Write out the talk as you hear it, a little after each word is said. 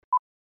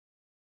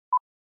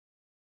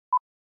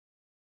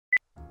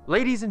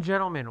Ladies and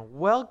gentlemen,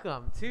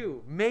 welcome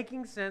to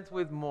Making Sense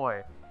with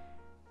Moy.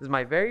 This is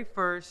my very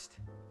first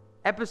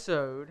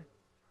episode,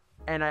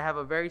 and I have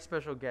a very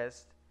special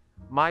guest,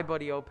 my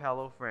buddy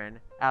Opalo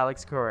friend,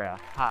 Alex Correa.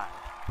 Hi.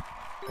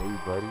 Hey,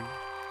 buddy.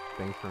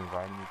 Thanks for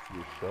inviting me to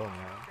your show,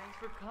 man. Thanks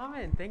for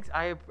coming. Thanks.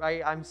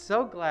 I'm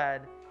so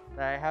glad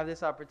that I have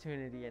this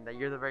opportunity and that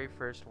you're the very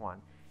first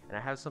one. And I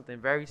have something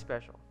very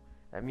special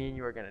that me and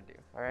you are going to do.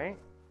 All right?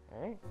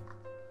 All right?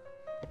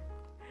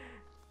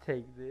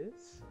 Take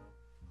this.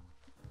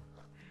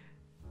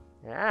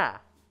 Yeah.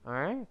 All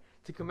right.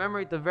 To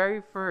commemorate the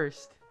very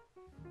first,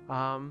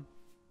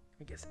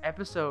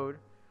 episode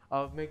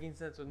of Making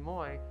Sense with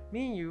Moy,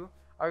 me and you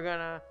are going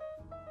to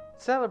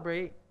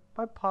celebrate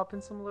by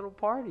popping some little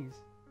parties.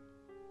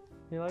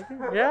 You like it?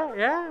 Yeah,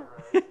 yeah.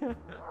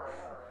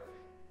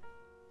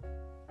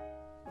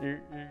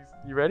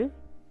 You ready?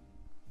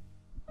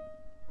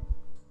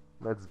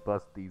 Let's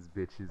bust these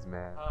bitches,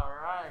 man. All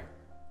right.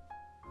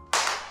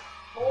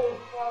 Oh,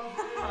 fuck,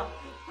 dude.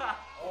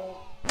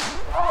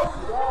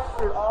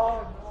 Bastard.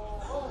 Oh,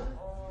 no.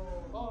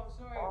 Oh, I'm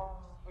sorry.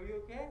 Are you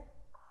okay?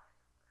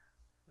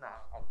 Nah,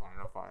 I'm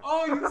fine.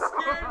 Oh, you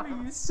scared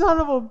me, you son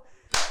of a...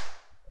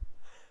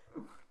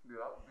 Dude,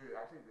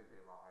 actually did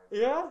hit my eyes.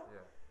 Yeah?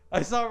 Yeah.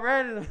 I saw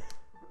red and...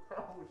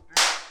 Oh,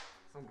 shit.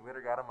 Some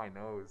glitter got on my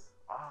nose.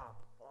 Ah,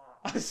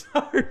 fuck. I'm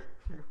sorry.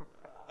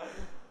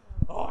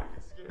 Oh,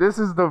 you scared me. This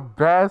is the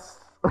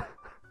best.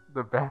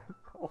 The best.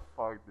 Oh,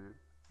 fuck, dude.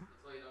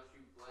 So you don't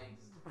shoot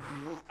blanks.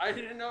 I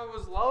didn't know it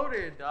was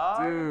loaded,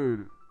 dog.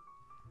 Dude.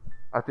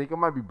 I think I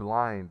might be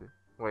blind.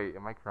 Wait,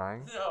 am I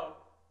crying? No.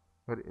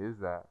 What is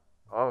that?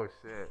 Oh,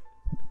 shit.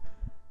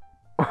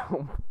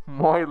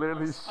 Moy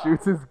literally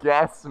shoots his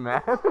gas,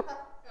 man.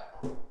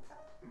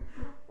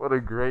 What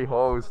a great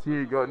host. Here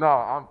you go. No,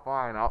 I'm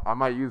fine. I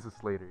might use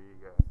this later. Here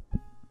you go.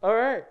 All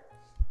right.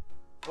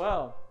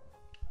 Well.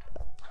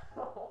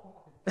 You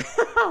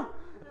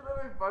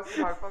literally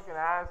busted my fucking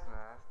ass,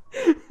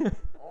 man.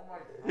 Oh my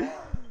god.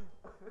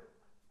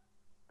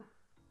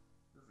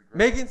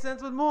 Making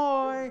Sense with This is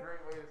Moy. a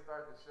great way to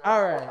start the show.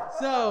 All right.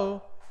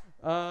 So,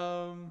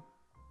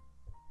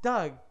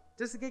 Doug,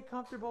 just to get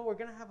comfortable, we're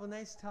gonna have a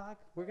nice talk.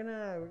 We're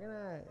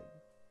gonna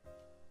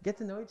get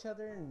to know each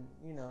other and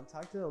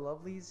talk to the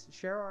lovelies,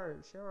 share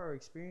our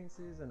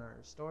experiences and our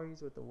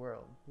stories with the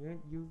world.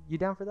 You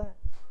down for that?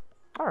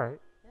 All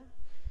right.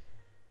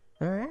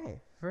 Yeah. All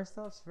right. First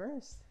off's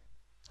first.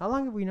 How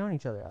long have we known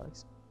each other,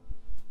 Alex?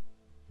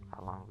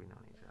 How long have we known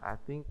each other? I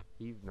think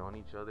we've known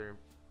each other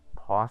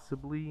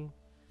possibly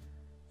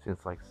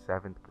since like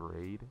 7th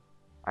grade.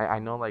 I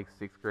know like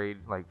 6th grade,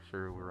 like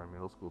sure we were in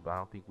middle school, but I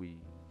don't think we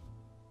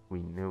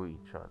knew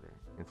each other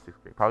in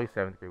 6th grade. Probably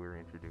 7th grade we were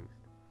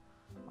introduced.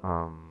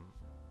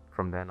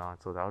 From then on,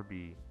 so that would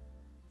be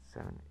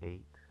 7,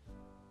 8,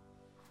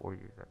 4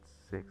 years. That's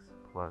 6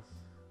 plus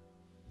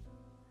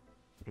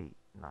 8,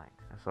 9.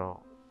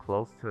 So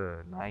close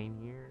to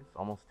 9 years,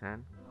 almost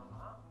 10.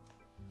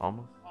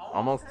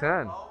 Almost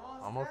 10.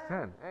 Almost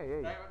 10.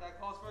 Hey. That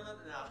calls for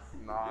nothing now.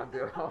 Nah,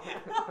 dude.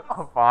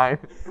 I'm fine.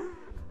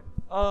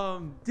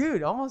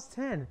 Dude, almost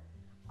 10.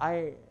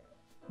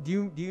 Do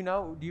you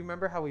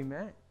remember how we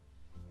met?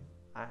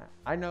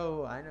 I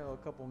know a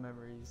couple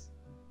memories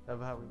of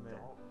how we met.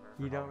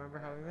 You don't remember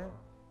how we met?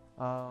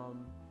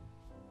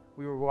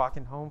 We were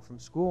walking home from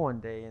school one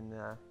day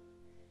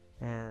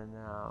and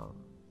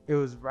it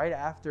was right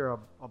after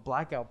a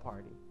blackout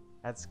party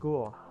at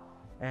school.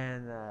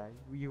 And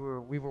we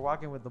were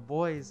walking with the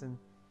boys and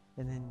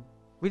then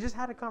we just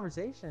had a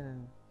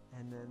conversation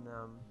and then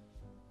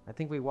I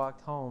think we walked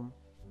home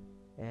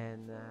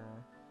and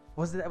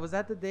was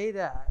that the day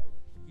that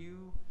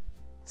you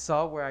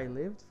saw where I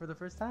lived for the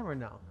first time or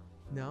no?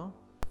 No?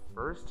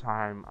 First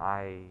time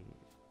I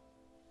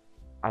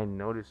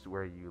noticed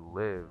where you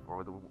live,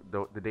 or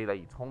the day that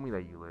you told me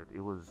that you lived,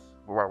 it was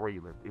where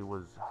you lived. It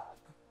was,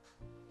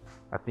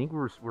 I think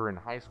we were in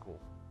high school.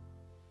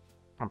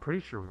 I'm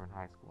pretty sure we were in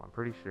high school. I'm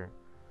pretty sure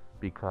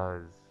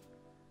because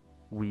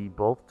we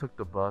both took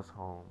the bus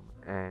home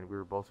and we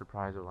were both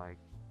surprised. We're like,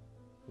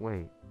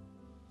 wait.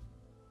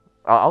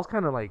 I was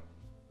kind of like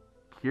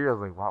curious,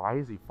 like, wow, why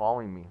is he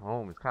following me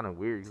home? It's kind of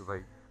weird. He was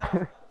like,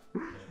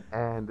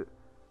 and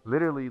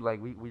literally,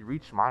 like, we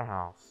reached my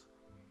house,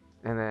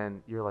 and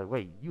then you're like,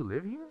 wait, you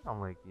live here? I'm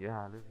like, yeah,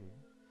 I live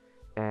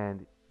here.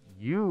 And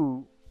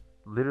you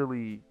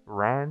literally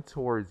ran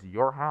towards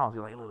your house.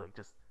 You're like, look,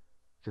 just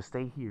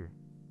stay here.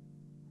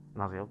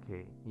 And I was like,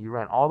 okay. You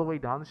ran all the way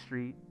down the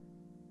street.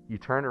 You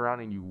turned around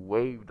and you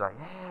waved like,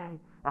 hey. And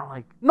I'm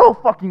like, no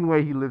fucking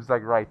way he lives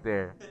like right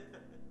there.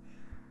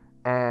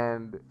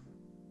 And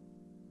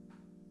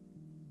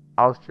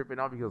I was tripping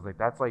out because like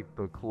that's like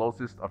the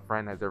closest a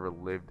friend has ever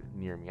lived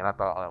near me. And I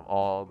thought of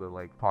all the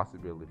like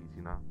possibilities,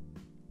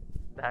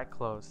 That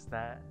close.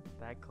 That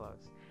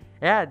close.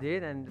 Yeah,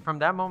 dude. And from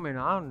that moment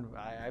on,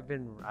 I've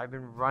been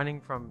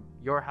running from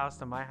your house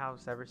to my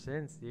house ever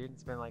since, dude.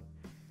 It's been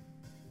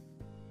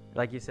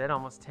like you said,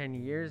 almost 10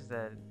 years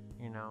that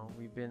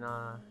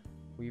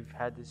we've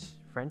had this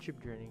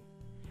friendship journey.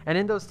 And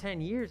in those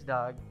 10 years,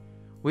 dog,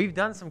 we've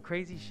done some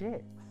crazy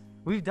shit.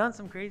 we've done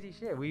some crazy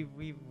shit.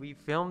 We've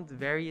filmed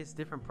various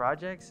different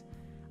projects,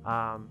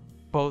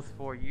 both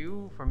for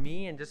you, for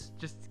me, and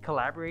just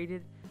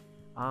collaborated.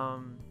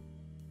 Um,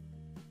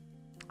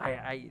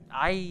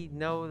 I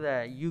know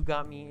that you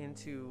got me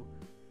into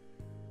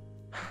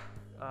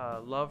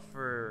love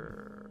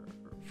for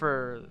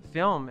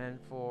film and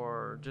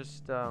for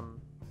just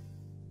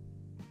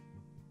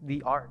the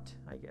art,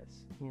 I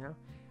guess.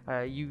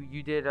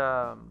 You did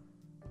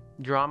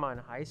drama in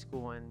high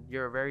school, and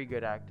you're a very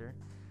good actor.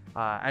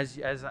 As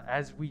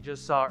we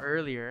just saw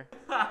earlier.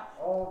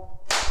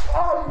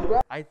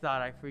 I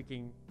thought I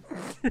freaking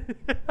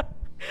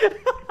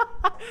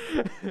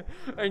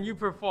and you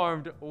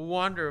performed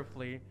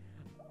wonderfully.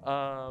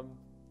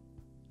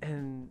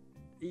 And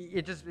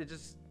it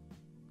just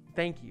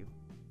thank you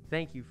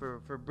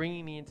for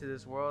bringing me into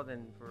this world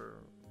and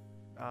for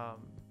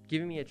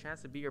giving me a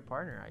chance to be your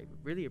partner. I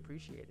really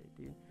appreciate it,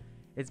 dude.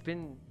 It's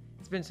been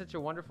such a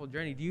wonderful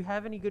journey. Do you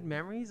have any good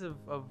memories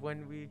of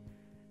when we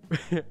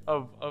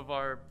of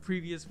our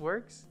previous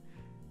works?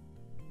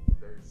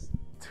 There's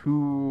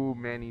too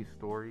many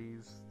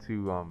stories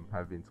to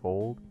have been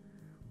told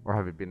or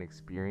have been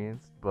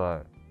experienced,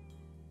 but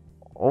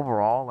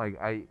overall, like,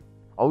 I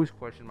always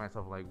question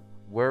myself, like,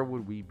 where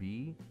would we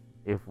be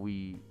if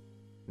we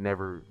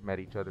never met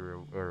each other,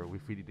 or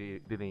if we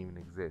didn't even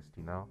exist,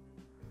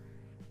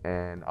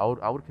 And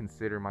I would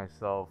consider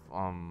myself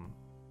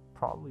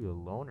probably a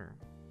loner.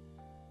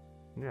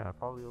 Yeah,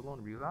 probably a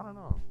loner, because I don't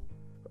know.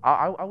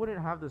 I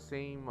wouldn't have the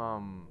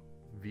same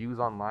views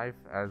on life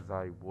as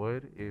I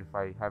would if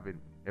I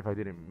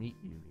didn't meet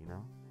you,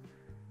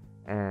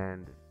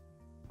 And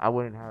I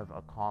wouldn't have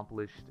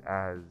accomplished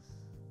as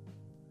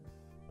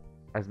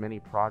many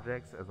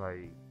projects as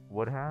I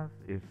would have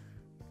if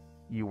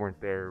you weren't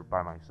there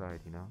by my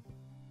side,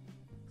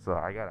 So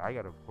I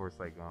got of course,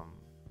 like,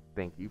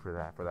 thank you for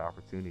that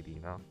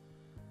opportunity,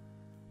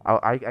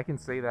 I can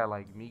say that,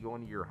 like, me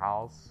going to your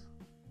house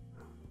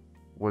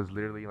was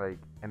literally like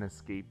an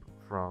escape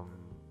from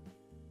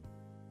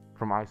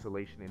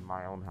isolation in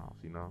my own house,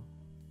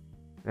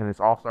 And it's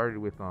all started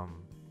with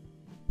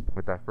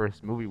that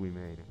first movie we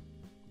made.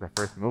 That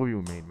first movie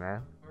we made,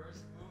 man.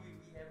 First movie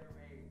we ever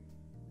made.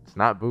 It's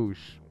not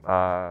Boosh,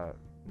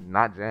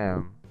 not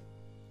Jam.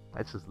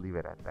 Let's just leave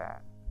it at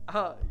that.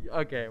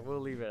 Okay, we'll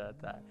leave it at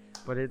that.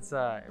 But it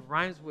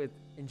rhymes with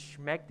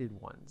inschmected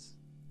ones.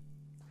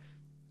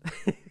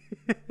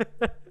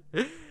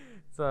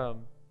 It's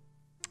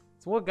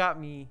what got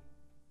me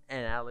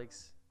and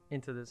Alex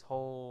into this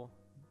whole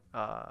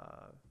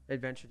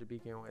adventure to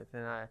begin with,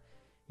 and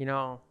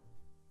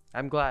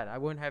I'm glad. I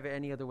wouldn't have it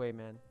any other way,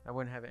 man. I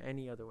wouldn't have it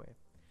any other way.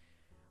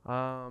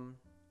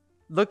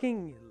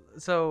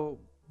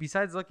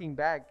 Besides looking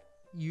back,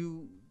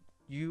 you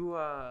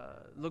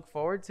look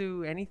forward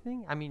to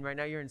anything? I mean, right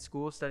now you're in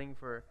school studying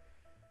for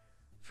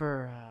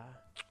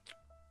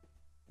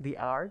the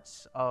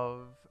arts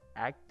of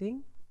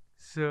acting.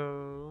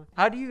 So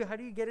how do you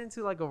get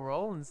into, like, a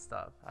role and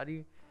stuff? How do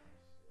you?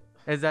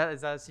 Is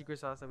that a secret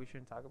sauce that we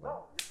shouldn't talk about?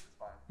 No, it's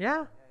fine.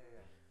 Yeah.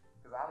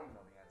 Because I don't even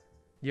know the answer to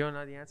it. You don't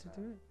know the answer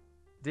to it?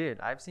 Dude,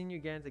 I've seen you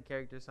get into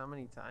characters so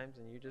many times,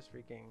 and you just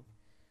freaking,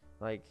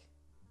 like,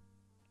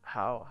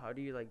 how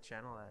do you, like,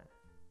 channel that?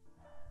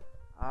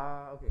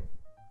 Okay.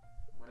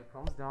 When it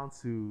comes down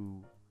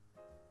to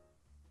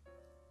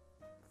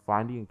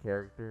finding a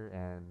character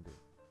and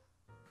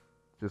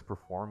just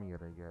performing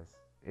it, I guess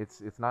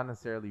it's not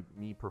necessarily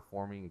me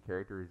performing a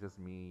character. It's just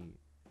me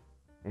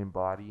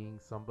embodying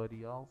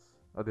somebody else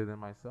other than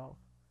myself.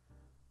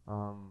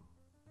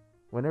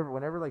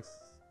 Whenever like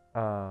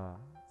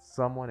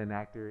an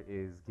actor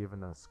is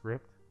given a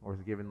script or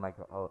is given like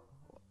a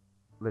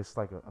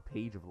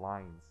page of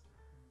lines,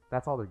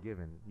 that's all they're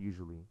given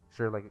usually.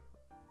 Sure, like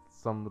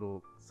some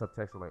little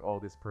subtext of like, oh,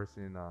 this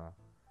person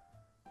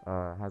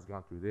has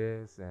gone through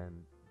this,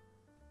 and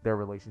their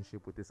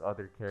relationship with this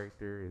other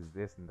character is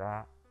this and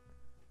that.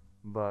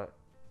 But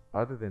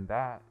other than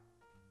that,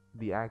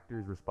 the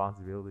actor's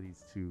responsibility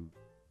is to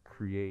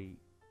create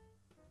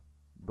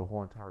the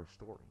whole entire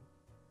story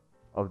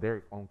of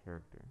their own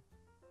character.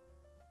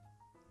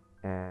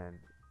 And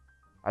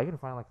I can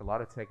find, like, a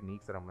lot of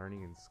techniques that I'm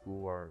learning in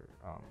school are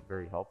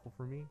very helpful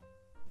for me.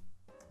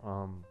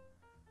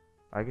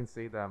 I can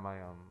say that my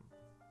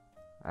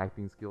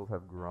acting skills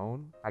have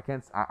grown.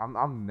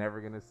 I'm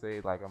never gonna say,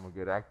 like, I'm a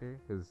good actor,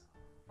 because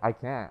I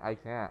can't.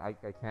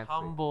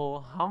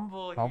 Humble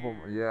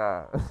here.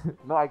 Yeah.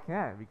 No, I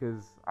can't,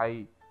 because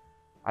I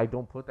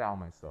don't put that on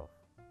myself.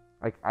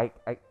 Like, I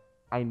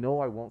know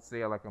I won't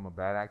say, like, I'm a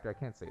bad actor. I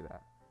can't say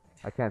that.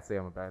 I can't say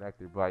I'm a bad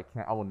actor, but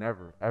I will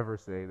never ever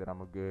say that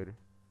I'm good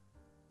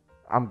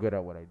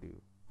at what I do.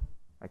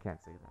 I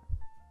can't say that,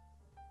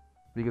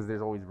 because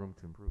there's always room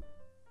to improve.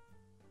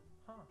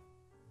 Huh.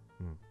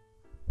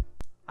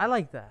 I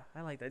like that.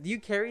 Do you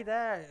carry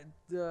that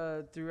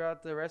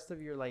throughout the rest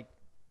of your, like,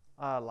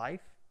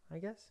 life, I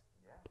guess?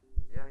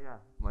 Yeah.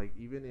 Like,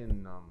 even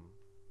in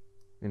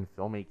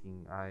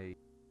filmmaking, I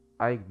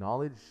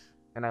acknowledge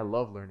and I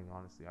love learning.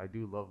 Honestly, I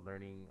do love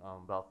learning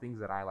about things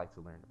that I like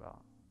to learn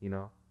about.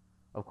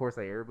 of course,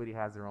 like everybody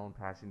has their own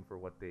passion for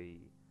what they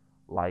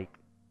like.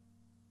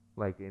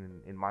 Like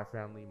in my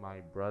family,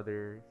 my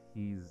brother,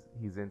 he's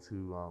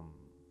into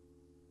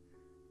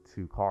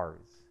to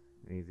cars,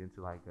 and he's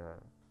into like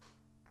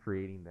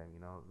creating them,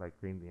 you know, like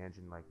creating the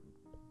engine, like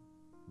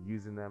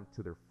using them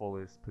to their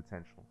fullest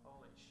potential.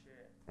 Holy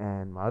shit.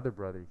 And my other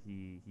brother,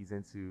 he's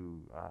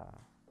into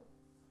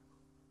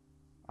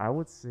I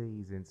would say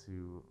he's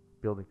into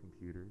building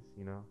computers,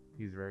 you know.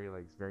 He's very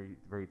like very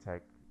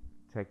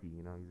techy,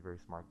 you know. He's a very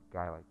smart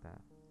guy like that.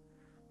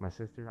 My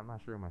sister, I'm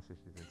not sure what my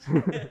sister's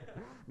into.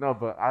 No,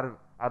 but out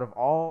of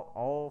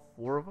all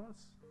four of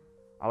us,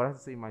 I would have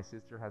to say my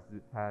sister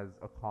has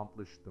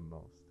accomplished the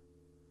most.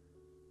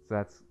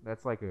 So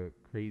that's like a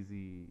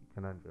crazy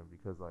conundrum,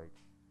 because like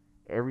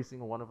every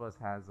single one of us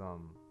has a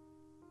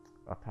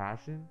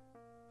passion.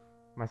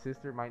 My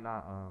sister might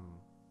not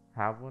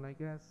have one, I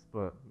guess,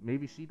 but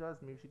maybe she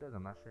does,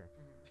 I'm not sure.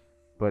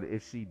 But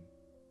if she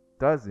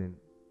doesn't,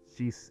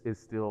 is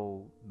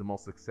still the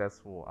most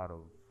successful out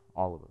of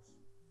all of us.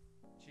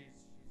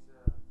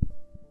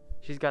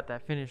 She's got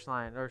that finish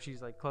line, or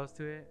she's like close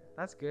to it.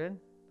 That's good.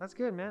 That's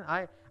good, man.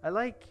 I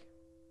like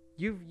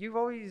you've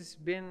always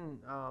been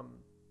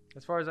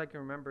as far as I can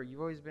remember,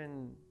 you've always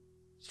been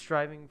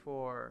striving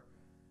for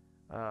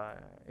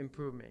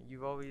improvement.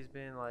 You've always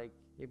been like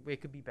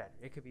it could be better.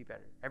 It could be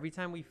better. Every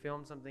time we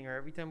film something, or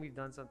every time we've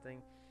done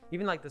something,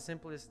 even like the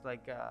simplest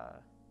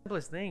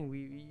thing,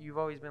 you've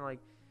always been like,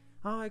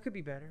 oh, it could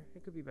be better.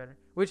 It could be better.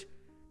 Which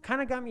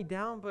kind of got me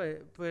down,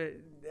 but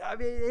I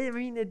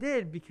mean it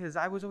did, because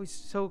I was always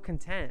so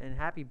content and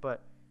happy.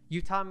 But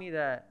you taught me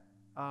that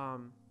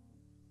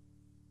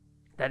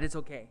that it's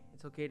okay.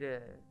 It's okay to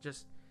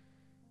just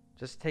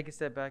take a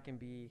step back and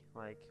be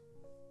like,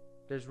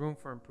 there's room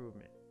for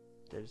improvement.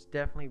 There's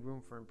definitely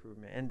room for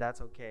improvement, and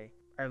that's okay.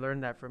 I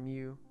learned that from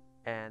you,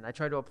 and I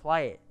try to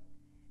apply it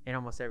in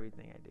almost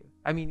everything I do.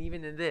 I mean,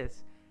 even in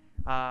this,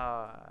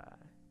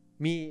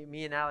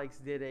 me and Alex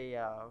did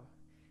a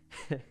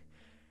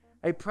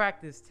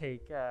practice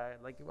take,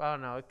 like, I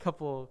don't know, a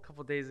couple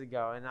days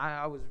ago, and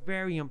I was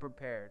very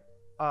unprepared,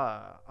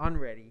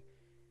 unready.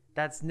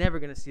 That's never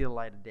gonna see the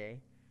light of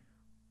day.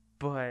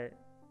 But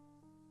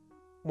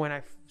when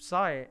I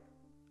saw it,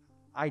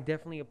 I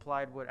definitely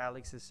applied what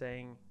Alex is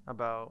saying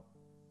about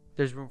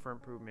there's room for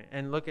improvement.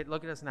 And look at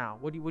us now.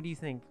 What do you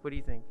think? What do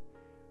you think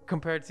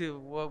compared to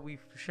what we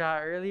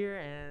shot earlier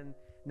and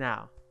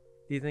now?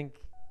 Do you think?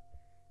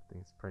 I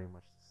think it's pretty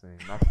much the same.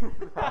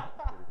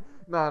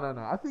 No.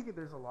 I think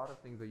there's a lot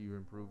of things that you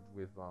improved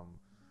with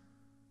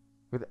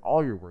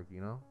all your work.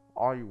 You know,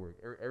 all your work.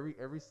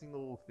 Every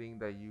single thing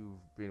that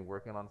you've been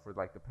working on for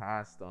like the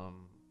past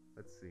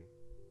let's see,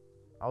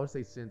 I would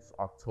say since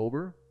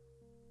October,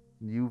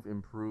 you've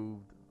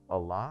improved a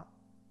lot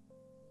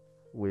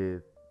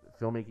with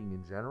filmmaking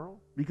in general.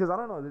 Because I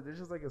don't know, there's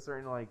just like a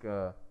certain like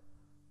I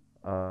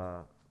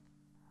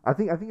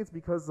think it's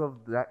because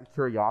of that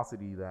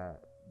curiosity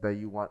that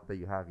you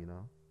have, you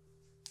know.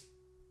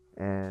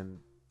 And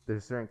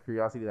there's a certain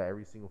curiosity that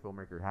every single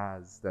filmmaker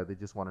has, that they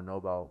just want to know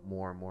about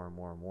more and more and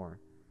more and more.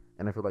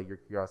 And I feel like your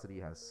curiosity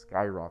has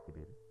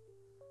skyrocketed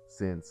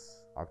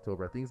since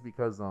October. I think it's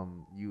because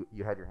you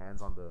had your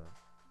hands on the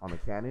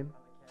Canon.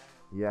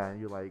 Yeah, and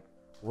you're like,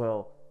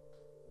 well,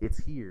 it's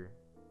here.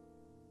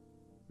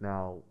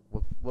 Now,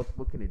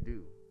 what can it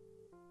do?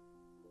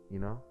 You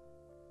know?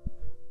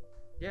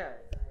 Yeah,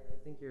 I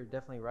think you're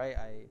definitely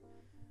right.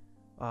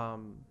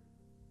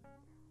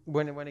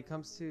 When it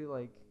comes to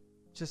like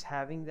just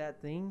having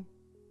that thing,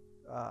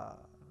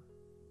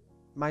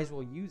 might as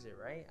well use it,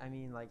 right? I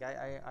mean, like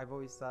I've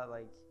always thought,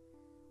 like,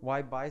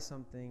 why buy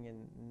something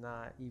and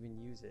not even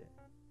use it?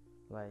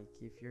 Like,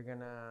 if you're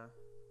gonna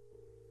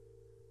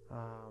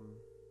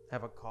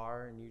have a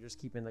car and you just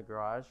keep it in the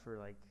garage for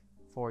like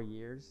 4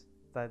 years,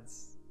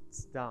 it's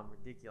dumb,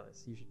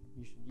 ridiculous. You should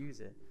use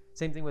it.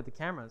 Same thing with the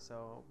camera.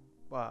 So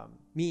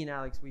me and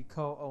Alex, we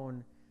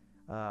co-own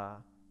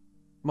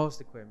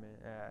most equipment,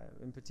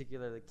 in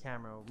particular the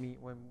camera.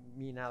 When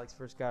me and Alex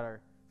first got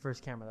our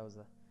first camera, that was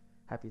the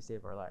happiest day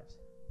of our lives.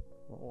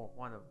 Well,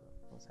 one of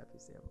the most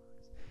happiest day of our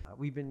lives.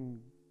 We've been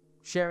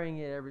sharing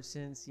it ever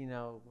since. You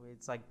know,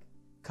 it's like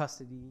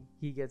custody.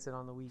 He gets it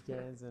on the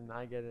weekends and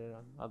I get it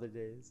on other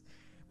days.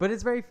 But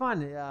it's very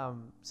fun.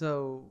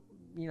 So,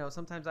 you know,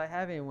 sometimes I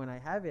have it, and when I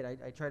have it,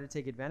 I try to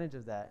take advantage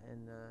of that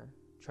and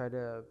try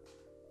to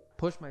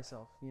push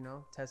myself, you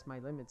know, test my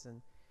limits,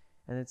 and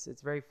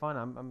it's very fun.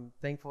 I'm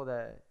thankful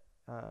that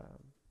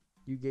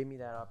you gave me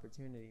that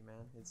opportunity,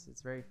 man.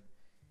 It's very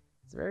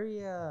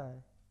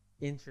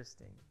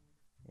interesting.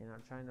 You know,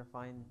 I'm trying to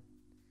find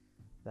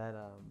that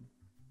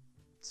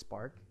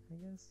spark, I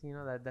guess. You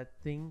know, that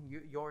thing,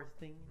 your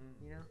thing.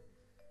 You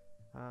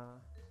know,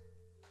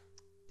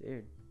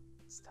 dude,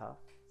 it's tough.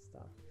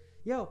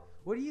 Yo,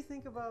 what do you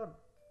think about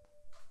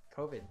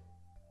COVID?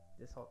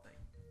 This whole thing.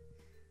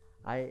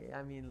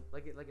 I mean,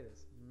 look at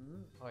this.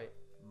 Oh wait,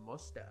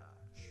 mustache.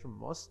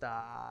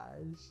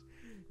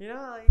 You know,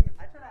 like,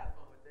 I try to have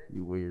fun with it.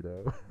 You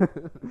weirdo.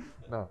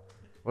 No.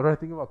 What do I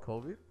think about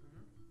COVID?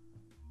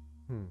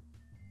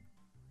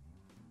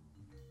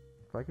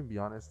 if I can be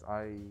honest,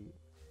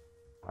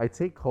 I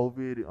take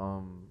COVID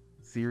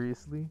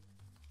seriously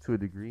to a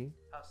degree.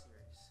 How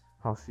serious?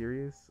 How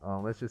serious?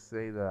 Let's just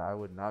say that I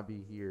would not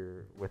be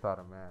here without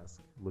a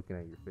mask, looking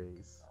at your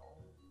face.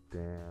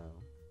 Damn.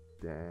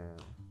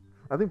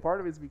 I think part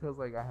of it's because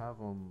like I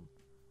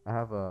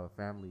have a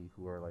family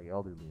who are like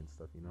elderly and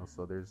stuff, you know.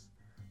 So there's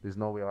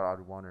no way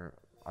I'd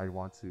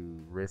want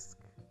to risk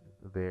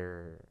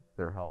their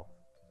health.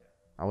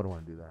 I wouldn't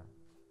want to do that.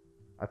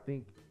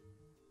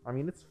 I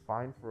mean it's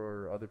fine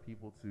for other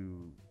people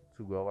to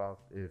go out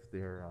if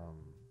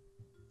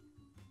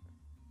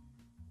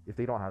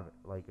they don't have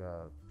like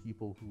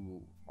people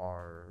who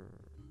are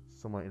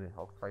somewhat in a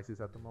health crisis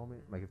at the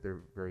moment, like if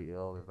they're very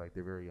ill, if like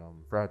they're very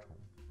fragile.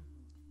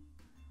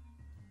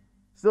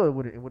 Still, it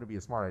wouldn't be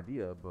a smart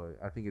idea, but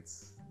I think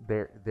it's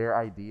their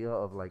idea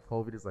of like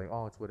COVID is like,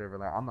 oh, it's whatever,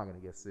 like I'm not gonna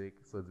get sick,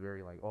 so it's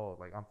very like, oh,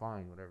 like I'm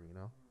fine, whatever, you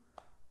know.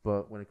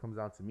 But when it comes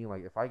down to me,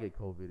 like if I get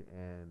COVID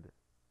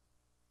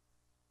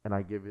and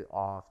I give it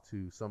off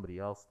to somebody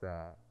else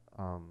that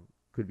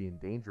could be in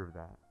danger of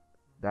that,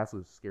 that's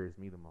what scares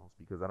me the most,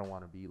 because I don't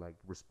want to be like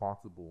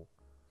responsible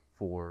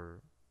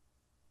for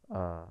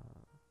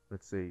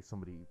let's say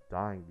somebody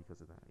dying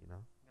because of that, you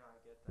know. No, I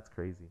get that. It's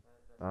crazy.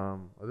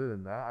 Other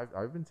than that,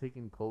 I've been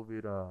taking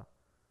COVID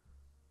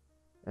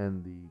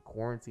and the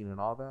quarantine and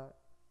all that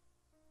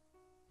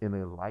in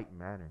a light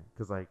manner,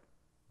 because like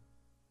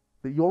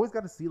you always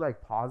got to see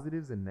like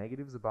positives and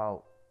negatives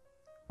about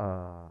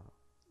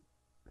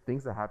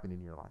things that happen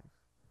in your life.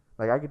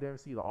 Like I could never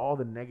see all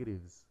the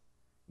negatives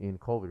in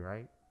COVID,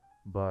 right?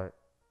 But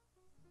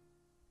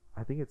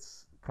I think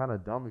it's kind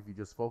of dumb if you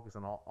just focus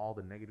on all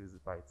the negatives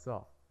by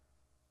itself.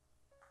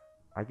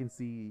 I can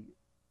see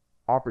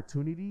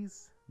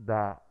opportunities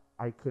that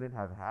I couldn't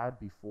have had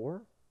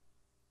before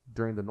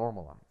during the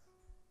normal life.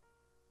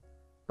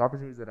 The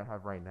opportunities that I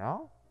have right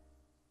now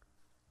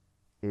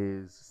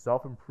is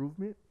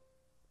self-improvement,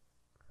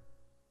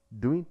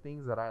 doing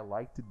things that I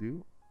like to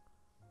do,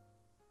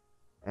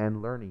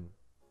 and learning.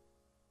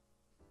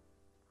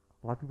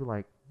 A lot of people are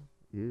like,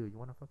 ew, you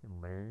want to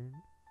fucking learn?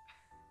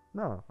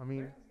 No, I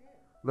mean,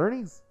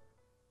 learning's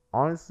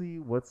honestly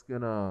what's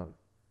gonna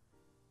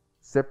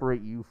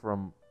separate you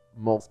from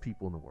most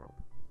people in the world.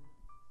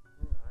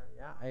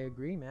 Yeah, I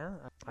agree, man.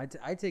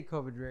 I take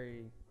COVID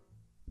very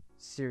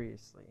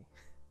seriously.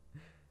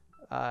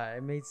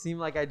 It may seem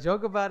like I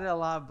joke about it a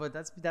lot, but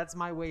that's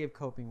my way of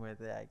coping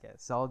with it, I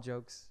guess. All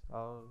jokes,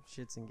 all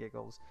shits and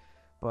giggles.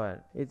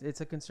 But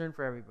it's a concern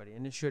for everybody,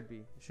 and it should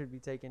be. It should be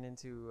taken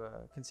into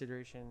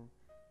consideration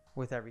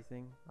with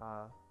everything.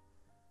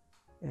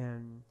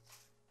 And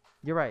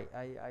you're right.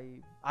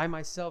 I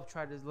myself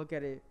try to look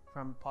at it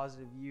from a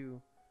positive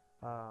view.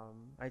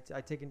 I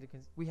take into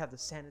we have the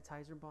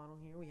sanitizer bottle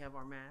here. We have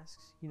our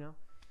masks, you know,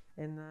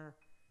 and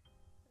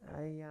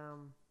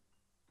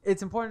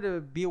it's important to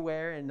be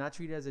aware and not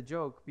treat it as a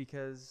joke,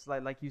 because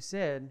like you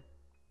said,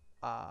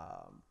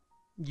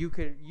 you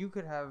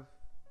could have,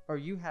 or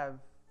you have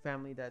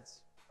family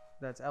that's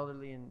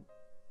elderly and,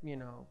 you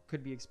know,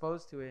 could be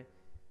exposed to it,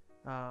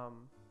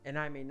 and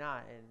I may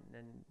not,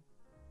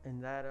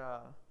 and that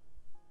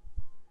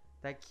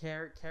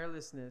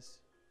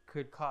carelessness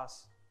could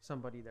cost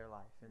somebody their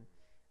life,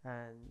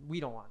 and we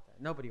don't want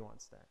that. Nobody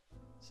wants that.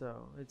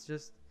 So it's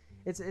just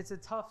it's a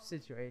tough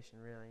situation,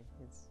 really.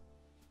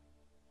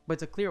 But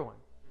it's a clear one.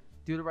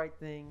 Do the right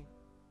thing.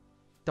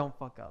 Don't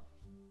fuck up.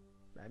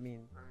 I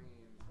mean,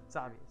 it's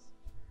obvious.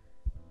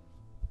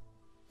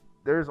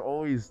 There's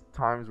always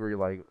times where you're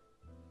like,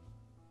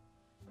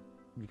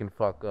 you can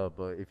fuck up,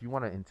 but if you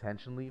want to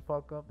intentionally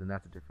fuck up, then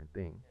that's a different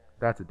thing.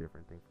 That's a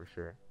different thing for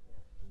sure.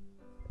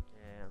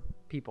 Yeah,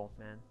 people,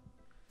 man,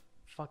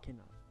 fucking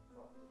up.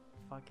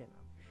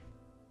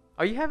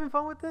 Are you having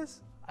fun with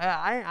this?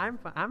 I'm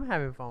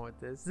having fun with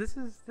this. This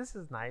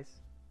is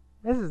nice.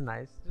 This is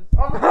nice.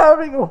 I'm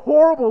having a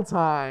horrible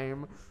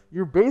time.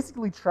 You're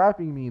basically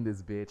trapping me in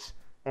this bitch,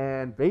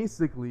 and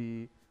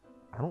basically,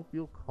 I don't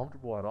feel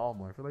comfortable at all,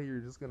 man. I feel like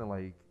you're just gonna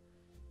like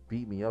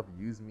beat me up,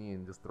 use me,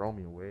 and just throw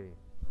me away.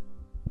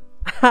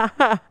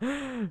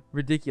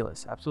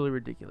 Ridiculous. Absolutely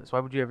ridiculous. Why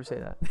would you ever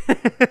say that?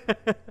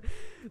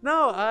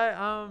 No,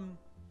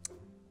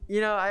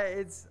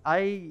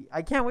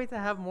 I can't wait to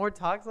have more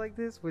talks like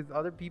this with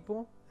other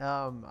people.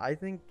 I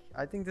think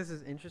this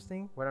is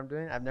interesting, what I'm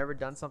doing. I've never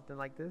done something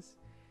like this.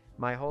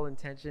 My whole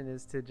intention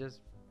is to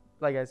just,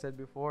 like I said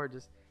before,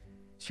 just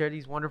share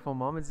these wonderful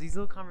moments, these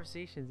little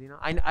conversations, you know.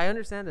 I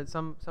understand that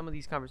some of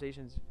these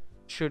conversations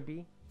should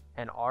be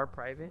and are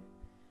private.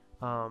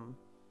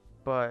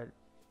 But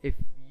if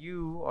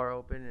you are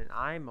open and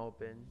I'm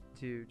open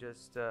to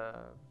just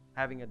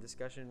having a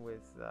discussion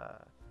with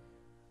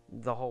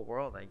the whole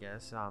world, I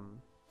guess,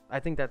 I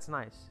think that's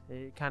nice.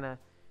 It kind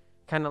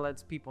of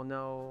lets people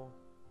know,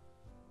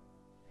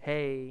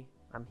 hey,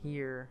 I'm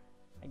here,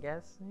 I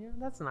guess. Yeah,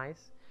 that's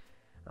nice.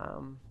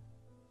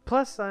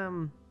 Plus,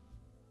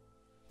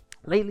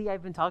 lately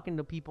I've been talking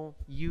to people,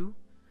 you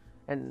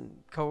and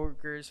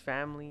coworkers,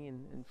 family,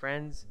 and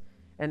friends,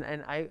 and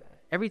I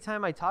every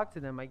time I talk to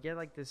them, I get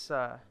like this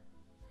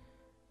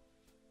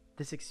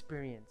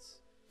experience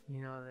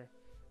You know,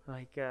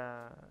 like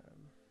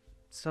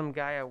some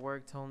guy at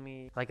work told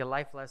me like a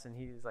life lesson.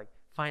 He was like,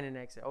 find an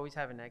exit, always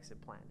have an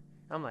exit plan.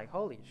 I'm like,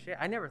 holy shit,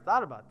 I never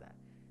thought about that.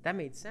 That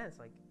made sense.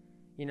 Like,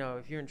 you know,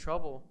 if you're in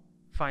trouble,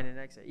 find an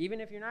exit.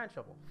 Even if you're not in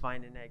trouble,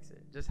 find an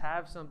exit. Just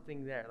have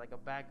something there, like a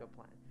backup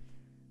plan.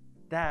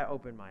 That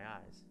opened my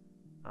eyes.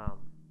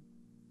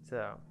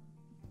 So,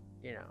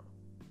 you know,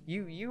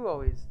 you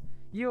always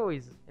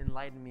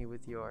enlighten me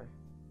with your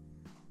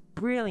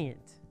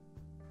brilliant,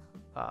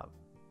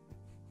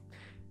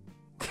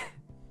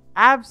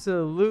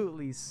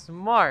 absolutely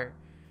smart,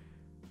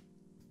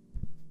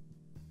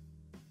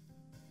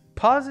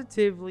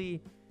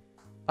 positively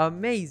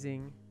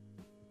amazing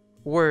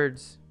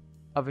words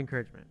of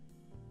encouragement.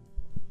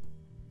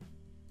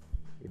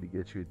 Need to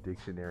get you a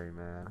dictionary,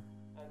 man.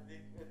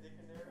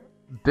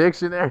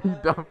 Dictionary, you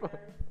dumb.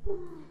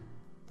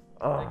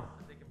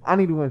 I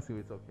need one too.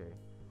 It's okay.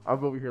 I'll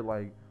go over here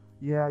like,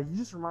 yeah, you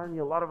just remind me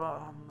a lot of Dude,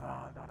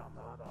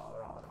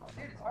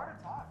 it's hard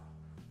to talk.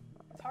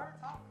 It's hard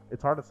to talk.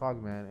 It's hard to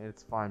talk, man, and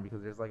it's fine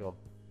because there's like a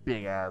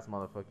big ass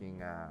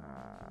motherfucking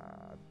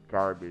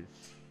garbage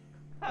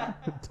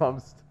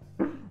dumpster.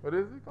 What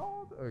is it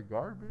called? A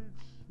garbage?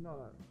 No,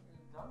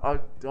 a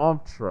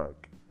dump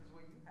truck.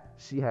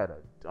 She had a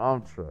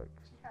dump truck.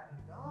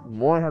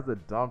 Moy has a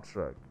dump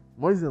truck.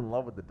 Moy's in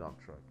love with the dump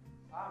truck.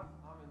 I'm in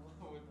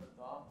love with the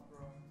dump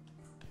truck.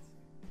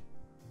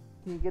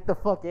 Can you get the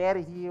fuck out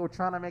of here? We're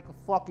trying to make a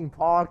fucking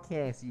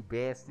podcast, you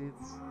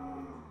bastards.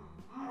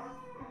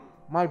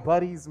 My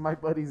buddy's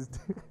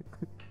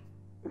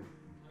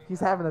he's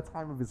having the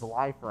time of his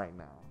life right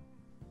now.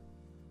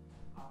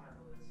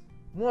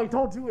 Moy,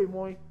 don't do it,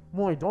 Moy.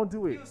 Moy, don't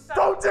do it.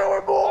 Don't do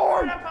it,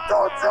 Moy!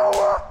 Don't do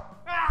it!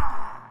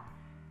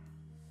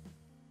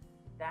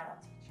 That'll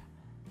teach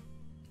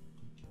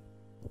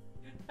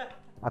him.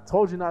 I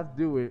told you not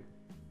to do it.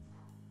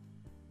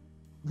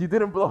 You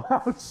didn't blow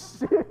out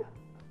shit.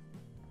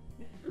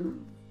 These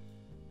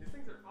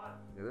things are fun.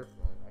 Yeah, they're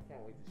fun. I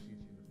can't wait to shoot you in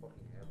the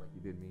fucking head like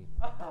you did me.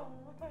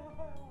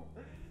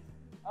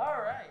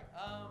 All right.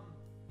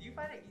 Do you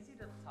find it easy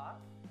to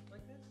talk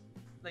like this?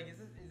 Like, is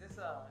this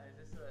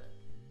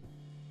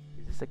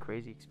a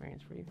crazy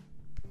experience for you?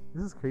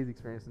 This is a crazy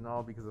experience and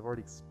all because I've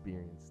already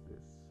experienced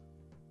this.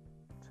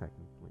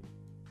 Technically.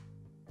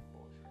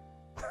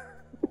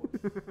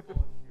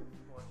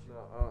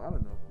 I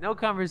don't know. No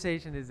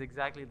conversation is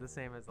exactly the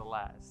same as the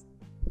last.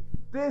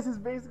 This is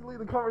basically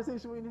the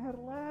conversation we had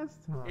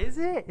last time. Is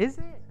it?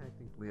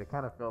 Technically, I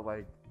kind of felt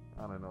like,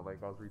 I don't know,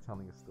 like I was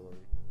retelling a story.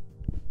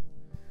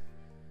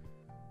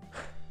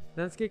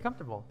 Let's get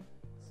comfortable.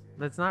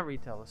 Let's not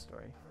retell a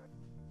story.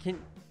 Can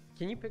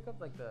you pick up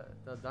like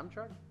the dump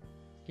truck?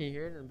 Can you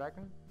hear it in the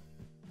background?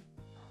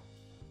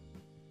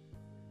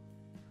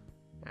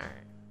 All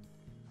right.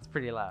 It's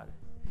pretty loud.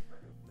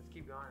 Let's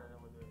keep going and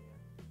then we'll do it again.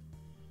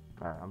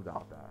 Alright, I'm down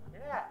with that. Yeah.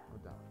 I'm down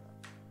with that.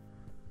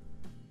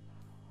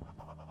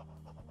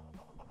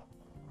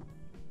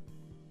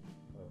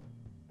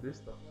 There's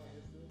stuff in my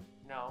hair still?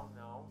 No.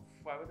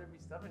 Why would there be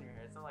stuff in your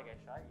hair? It's not like I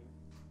shot you.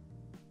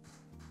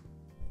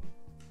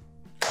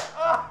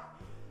 Ah!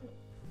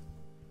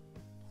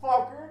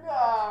 Fucker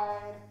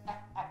died!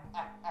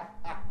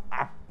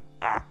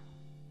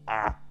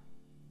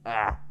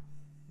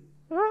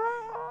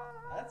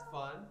 That's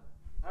fun.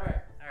 All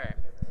right.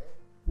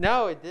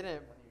 No, it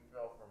didn't. When you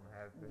fell from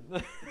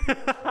heaven.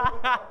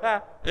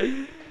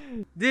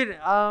 Dude,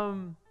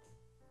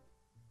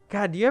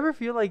 God, do you ever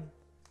feel like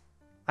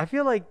I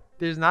feel like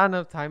there's not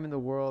enough time in the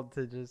world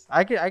to just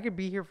I could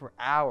be here for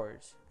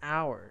hours,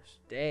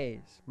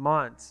 days,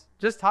 months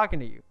just talking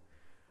to you.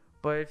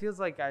 But it feels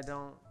like I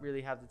don't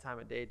really have the time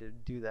of day to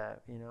do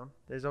that, you know?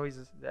 There's always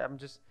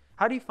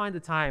how do you find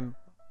the time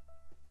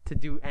to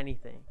do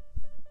anything?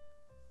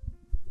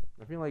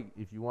 I feel like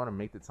if you want to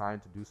make the time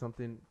to do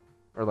something,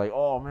 or like,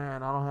 oh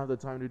man, I don't have the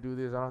time to do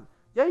this.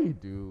 Yeah, you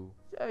do.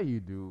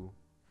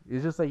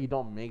 It's just like you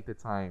don't make the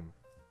time.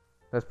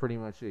 That's pretty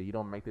much it. You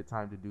don't make the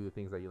time to do the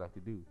things that you like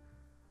to do.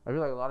 I feel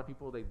like a lot of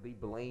people, they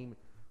blame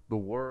the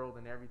world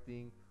and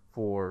everything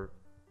for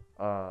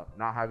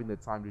not having the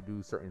time to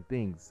do certain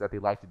things that they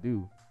like to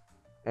do.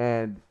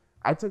 And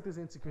I took this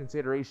into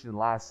consideration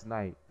last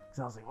night because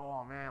I was like,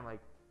 oh man,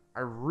 like I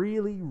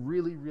really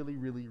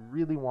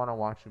want to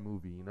watch a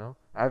movie, you know?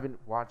 I haven't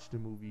watched a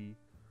movie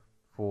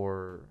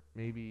for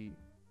maybe,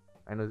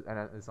 I know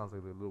it sounds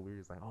like a little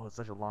weird. It's like, oh, it's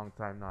such a long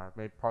time now.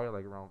 Maybe probably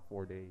like around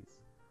 4 days.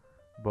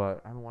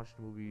 But I haven't watched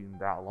a movie in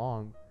that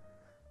long.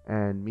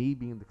 And me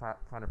being the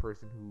kind of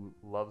person who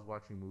loves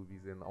watching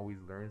movies and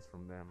always learns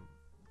from them,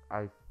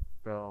 I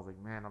felt like,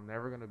 man, I'm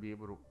never going to be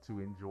able to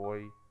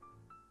enjoy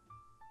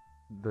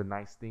the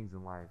nice things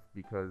in life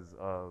because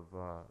of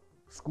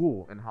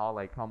school and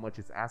how much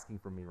it's asking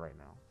from me right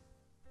now.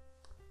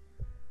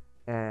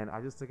 And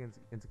I just took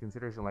into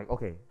consideration, like,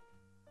 okay,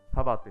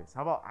 how about this?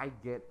 How about I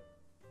get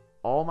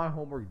all my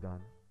homework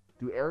done,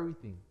 do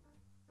everything,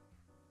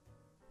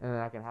 and then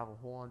I can have a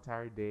whole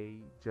entire day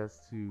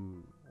just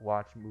to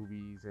watch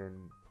movies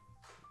and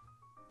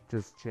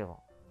just chill.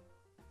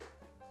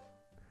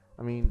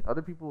 I mean,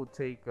 other people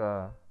take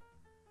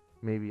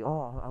maybe,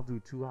 I'll do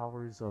 2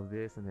 hours of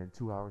this and then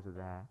 2 hours of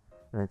that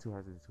and then 2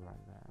 hours of this, 2 hours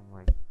of that. I'm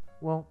like,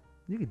 well,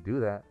 you could do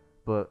that,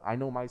 but I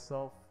know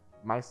myself,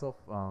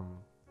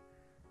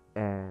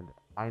 and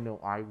I know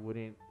I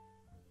wouldn't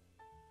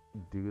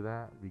do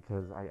that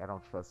because I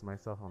don't trust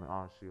myself. I'm like,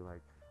 oh shoot,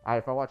 like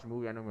if I watch a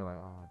movie, I know I'm like,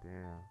 oh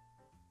damn,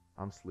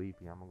 I'm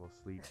sleepy. I'm gonna go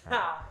sleep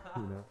now.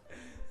 You know?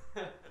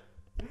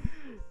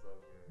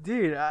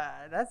 Dude,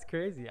 that's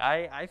crazy.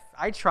 I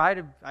try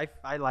to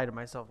I lie to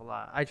myself a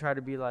lot. I try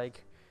to be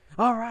like,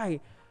 all right,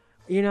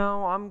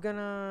 I'm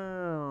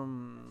gonna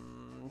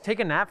take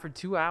a nap for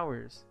 2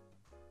 hours.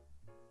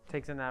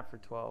 Takes a nap for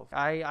 12.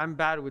 I'm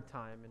bad with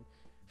time, and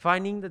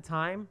finding the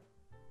time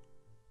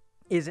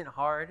isn't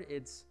hard.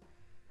 It's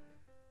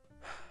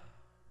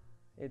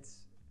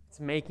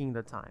making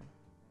the time,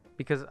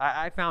 because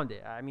I found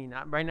it. I mean,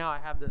 right now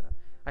I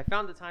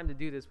found the time to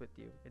do this with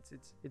you.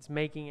 It's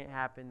making it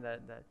happen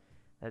that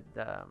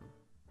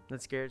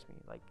scares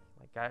me. Like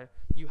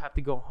you have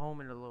to go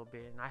home in a little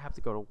bit, and I have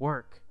to go to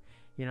work.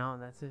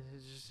 And that's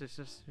it's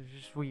just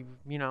we.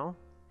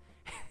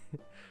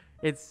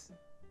 It's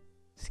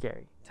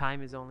scary.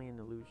 Time is only an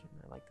illusion,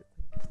 I like to think.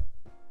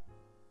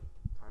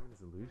 Time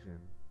is illusion.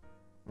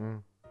 I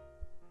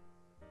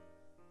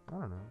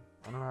don't know.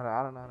 I don't know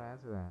how to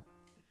answer that.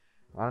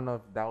 I don't know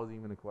if that was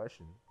even a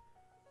question.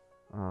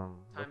 Time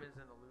is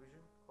an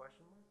illusion?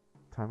 Question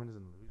mark? Time is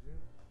an illusion?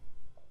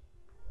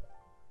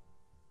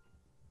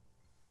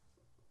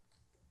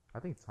 I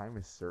think time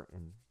is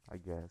certain, I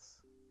guess,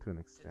 to an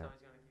extent. It's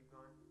always gonna keep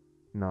going?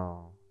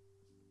 No.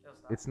 It'll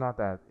stop. It's not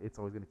that it's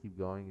always gonna keep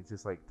going. It's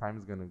just like time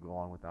is gonna go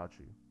on without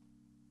you.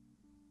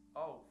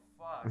 Oh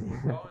fuck! We're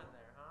going there,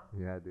 huh?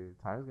 Yeah, dude.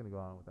 Time is gonna go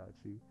on without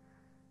you,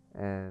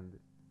 and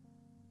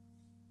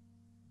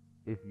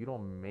if you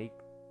don't make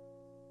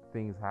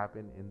things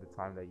happen in the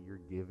time that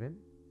you're given,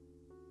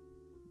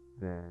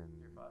 then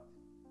You're fucked.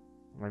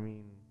 I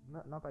mean,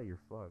 not that you're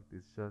fucked.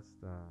 It's just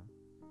It's a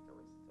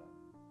waste of time.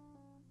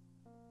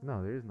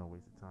 no, there is no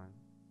waste of time.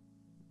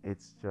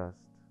 It's just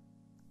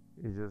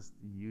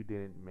you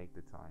didn't make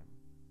the time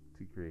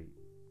to create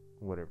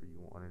whatever you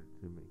wanted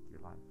to make your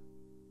life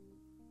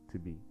to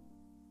be.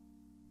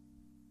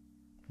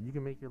 You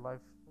can make your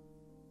life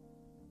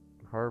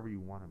however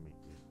you want to make it,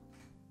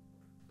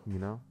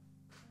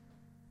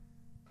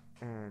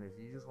 And if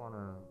you just want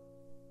to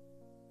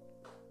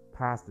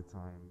pass the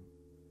time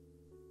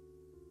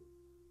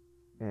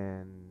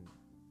and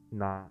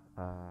not,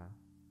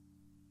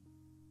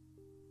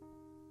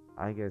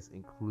 I guess,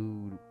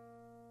 include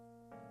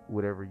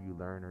whatever you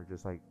learn, or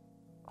just like,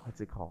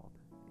 what's it called?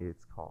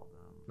 It's called,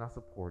 not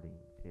supporting.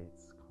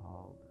 It's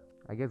called,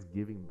 I guess,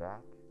 giving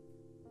back.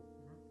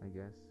 I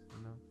guess,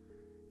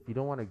 if you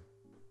don't want to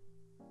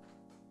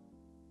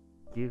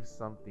give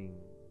something,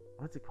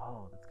 what's it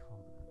called? It's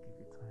called, give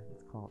your time.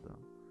 It's called, it's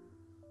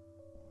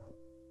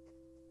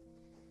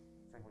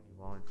like when you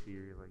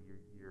volunteer, like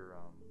you're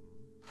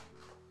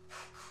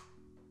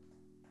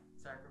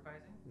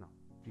Sacrificing? no,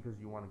 because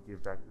you want to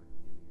give back to the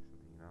community or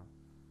something,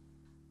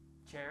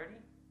 Charity?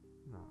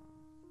 No.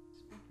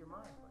 Speak your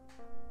mind,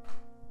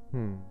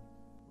 buddy.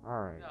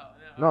 All right.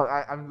 No.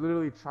 I'm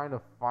literally trying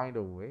to find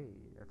a way.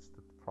 That's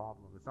the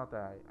problem. It's not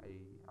that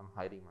I'm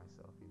hiding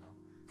myself,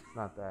 It's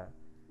not that.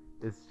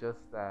 It's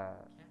just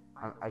that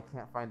I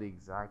can't find the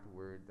exact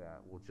word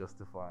that will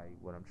justify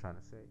what I'm trying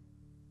to say.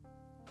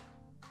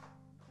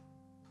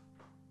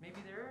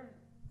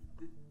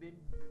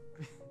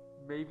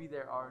 Maybe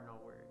there are no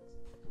words.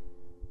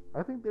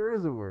 I think there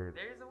is a word.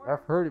 There is a word?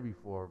 I've heard it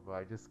before, but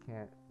I just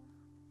can't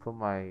put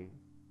my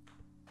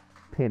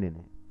pin in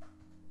it.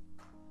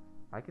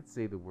 I could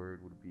say the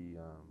word would be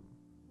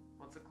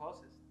What's the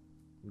closest?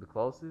 the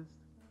closest.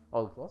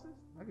 Oh, the closest?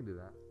 I can do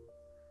that.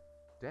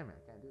 Damn it,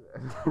 I can't do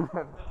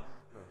that.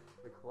 No,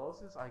 the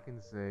closest I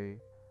can say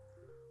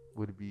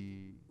would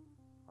be,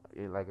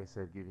 like I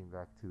said, giving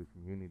back to the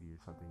community or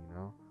something,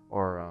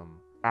 or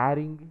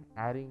adding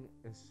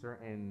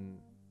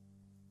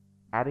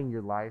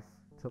your life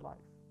to life,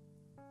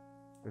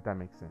 if that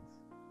makes sense.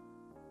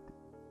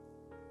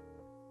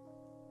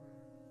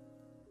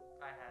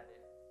 I had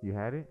it. You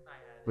had it? I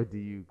had it. But do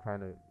you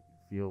kind of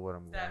feel what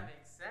I'm That going?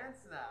 makes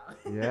sense now.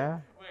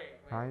 Yeah? Wait.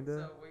 Kinda?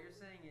 So what you're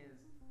saying is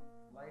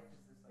life is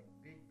this like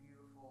big,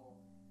 beautiful,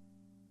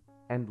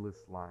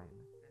 Endless line.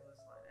 endless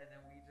line, and then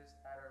we just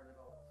add our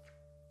little,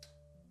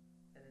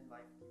 and then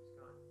life keeps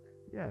going.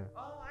 Yeah.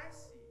 Oh, I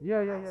see.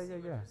 Yeah. I see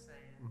what you're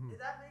saying. Mhm.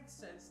 That makes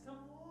sense to more.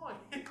 No.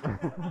 I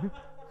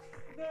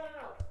get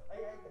it. I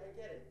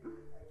get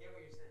what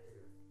you're saying.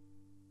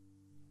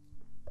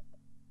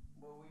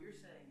 Well, what you're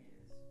saying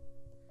is,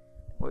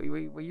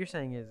 what you're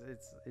saying is,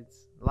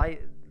 it's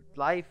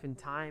life and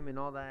time and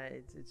all that.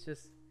 It's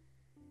just,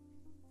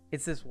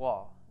 it's this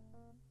wall,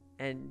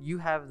 and you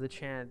have the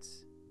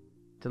chance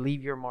to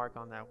leave your mark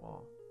on that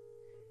wall.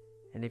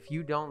 And if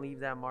you don't leave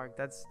that mark,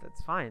 that's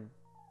fine,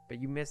 but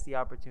you miss the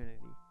opportunity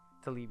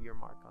to leave your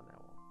mark on that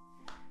wall.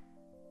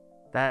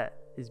 That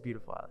is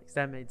beautiful, Alex.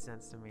 That made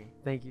sense to me.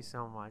 Thank you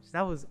so much.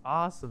 That was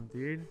awesome,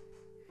 dude.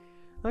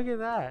 Look at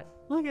that.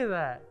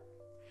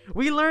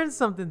 We learned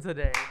something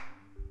today.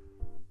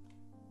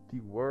 The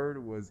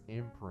word was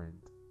imprint.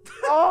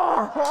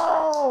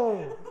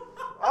 Oh!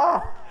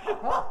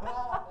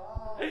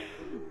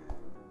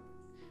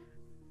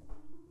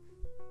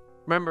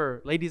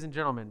 Remember, ladies and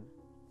gentlemen,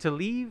 to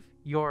leave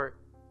your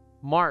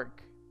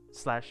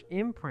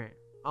mark/imprint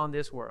on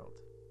this world.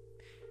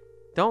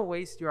 Don't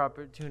waste your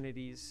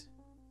opportunities.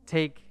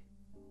 Take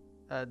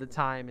the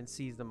time and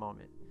seize the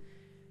moment.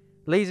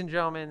 Ladies and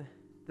gentlemen,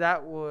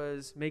 that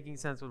was Making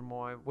Sense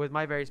with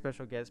my very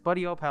special guest,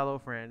 buddy old pal,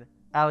 old friend,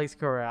 Alex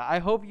Correa. I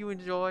hope you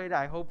enjoyed.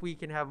 I hope we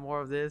can have more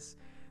of this.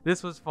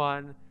 This was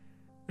fun.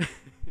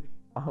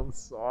 I'm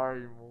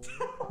sorry, man.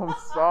 I'm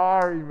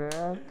sorry,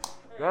 man.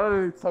 That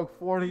only took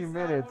 40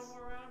 minutes. One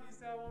more round? You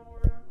still have one more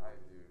round? I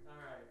do. All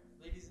right.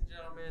 Ladies and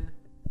gentlemen,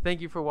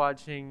 thank you for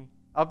watching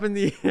Up in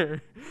the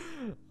Air.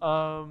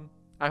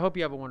 I hope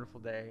you have a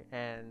wonderful day,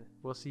 and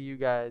we'll see you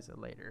guys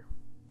later.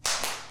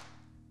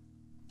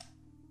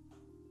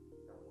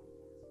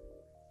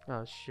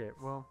 Oh, shit.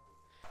 Well,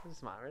 this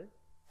is mine, right?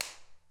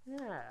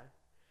 Yeah.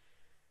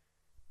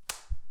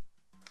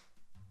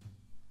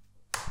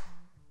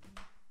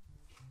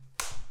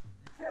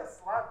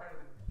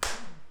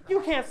 You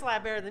can't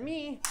slap better than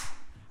me.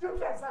 You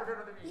can't slap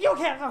better than me. You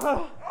can't slap better than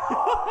me.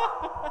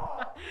 You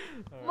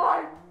can't.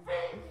 My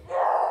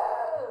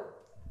finger!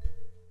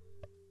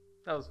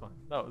 That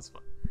was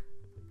fun.